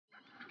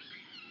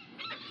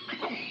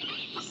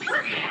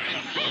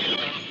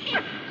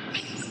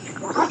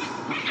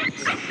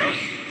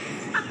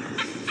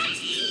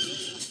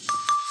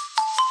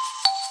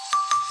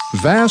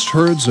Vast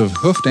herds of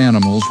hoofed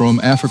animals roam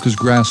Africa's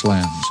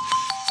grasslands.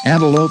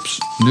 Antelopes,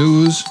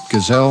 gnus,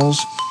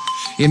 gazelles.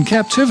 In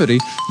captivity,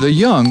 the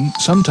young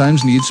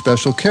sometimes need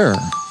special care.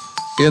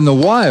 In the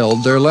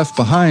wild, they're left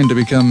behind to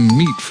become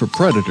meat for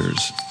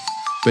predators.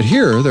 But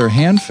here, they're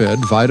hand-fed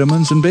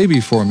vitamins and baby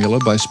formula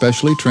by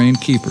specially trained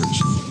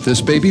keepers.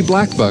 This baby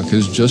blackbuck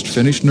has just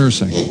finished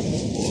nursing.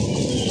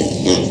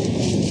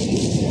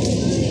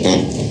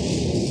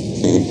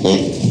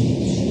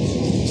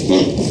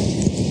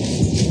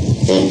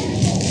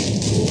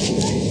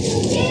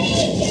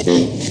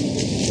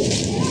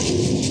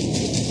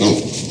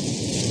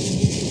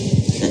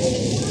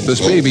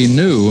 This baby,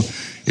 Gnu,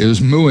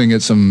 is mooing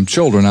at some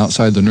children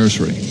outside the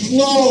nursery.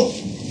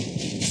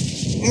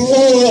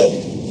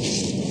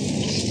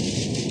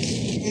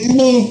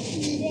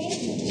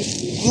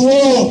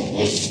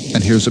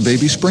 And here's a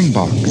baby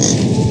springbok.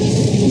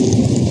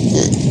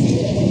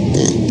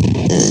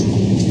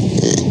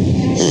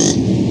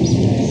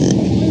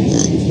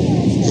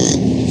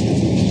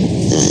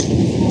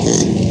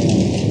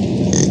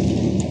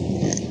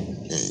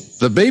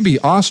 The baby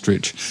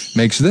ostrich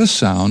makes this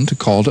sound to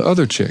call to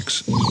other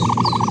chicks.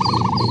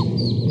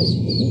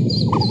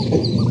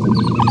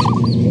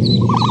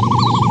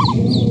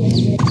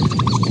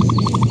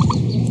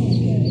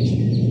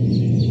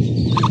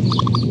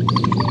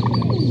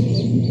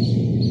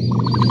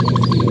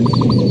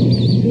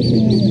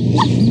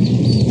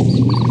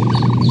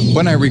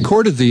 When I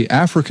recorded the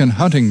African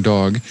hunting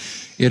dog,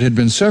 it had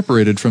been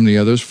separated from the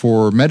others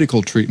for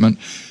medical treatment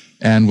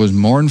and was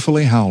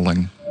mournfully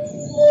howling.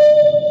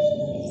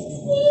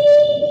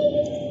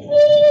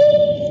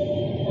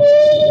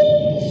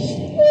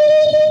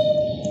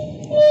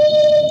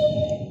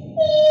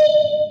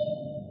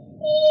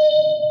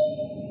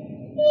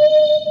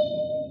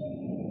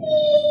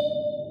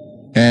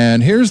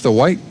 And here's the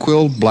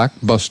white-quilled black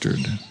bustard.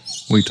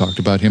 We talked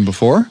about him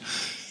before.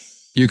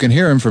 You can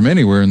hear him from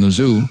anywhere in the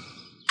zoo.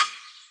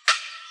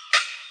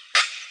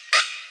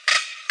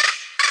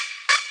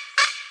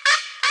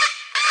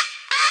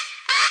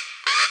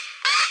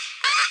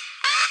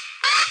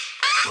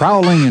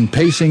 Prowling and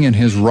pacing in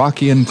his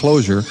rocky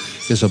enclosure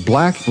is a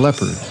black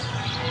leopard.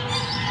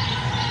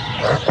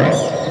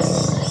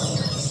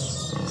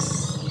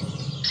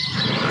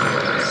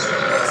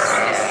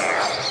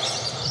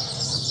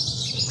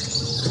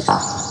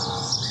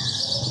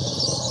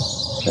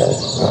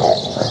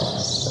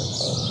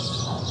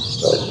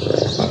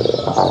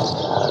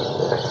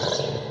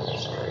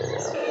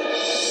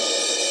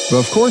 But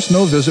of course,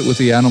 no visit with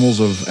the animals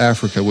of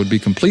Africa would be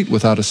complete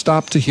without a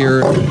stop to hear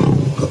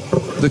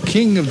the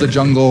king of the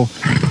jungle,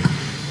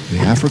 the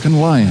African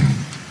lion.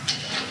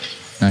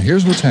 Now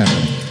here's what's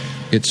happening.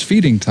 It's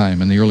feeding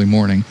time in the early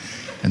morning,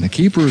 and the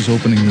keeper is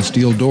opening the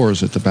steel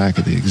doors at the back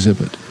of the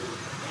exhibit.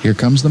 Here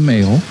comes the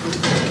male.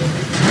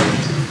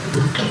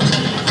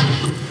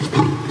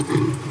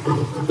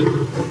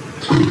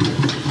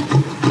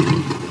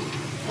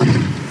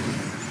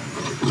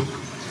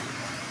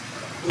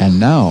 And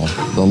now,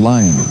 the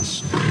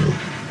lioness.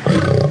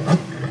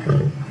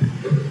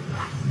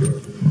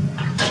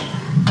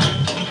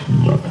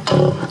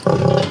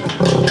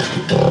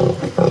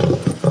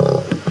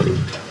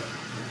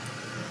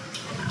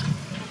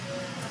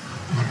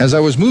 As I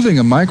was moving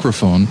a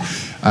microphone,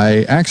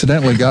 I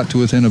accidentally got to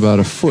within about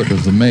a foot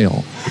of the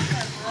male,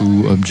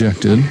 who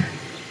objected.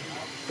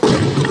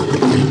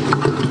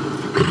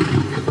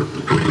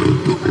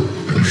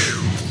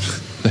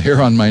 The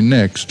hair on my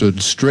neck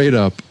stood straight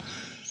up.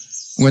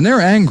 When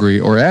they're angry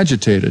or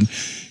agitated,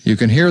 you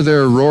can hear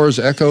their roars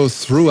echo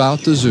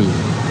throughout the zoo.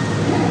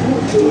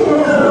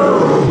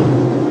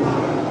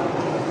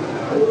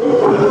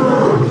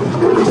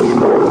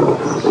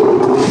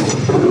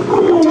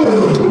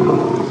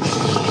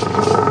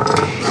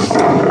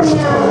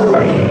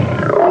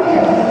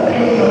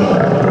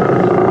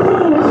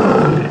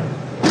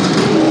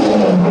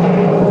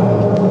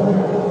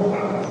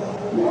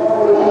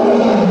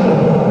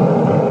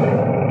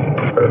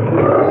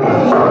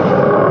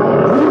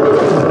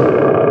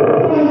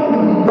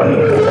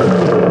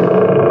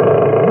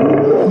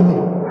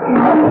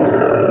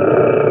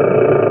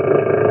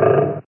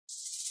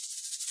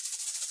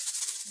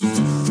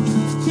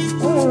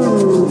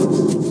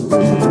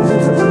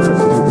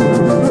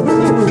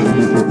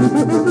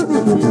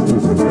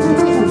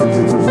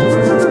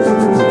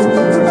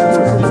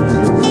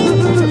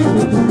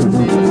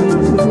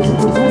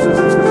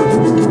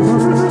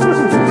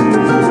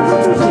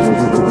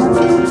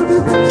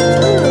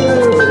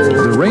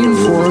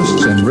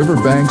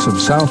 Banks of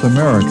South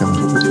America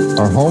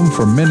are home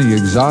for many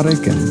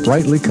exotic and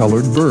brightly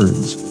colored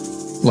birds,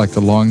 like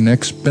the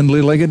long-necked,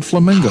 spindly-legged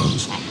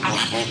flamingos.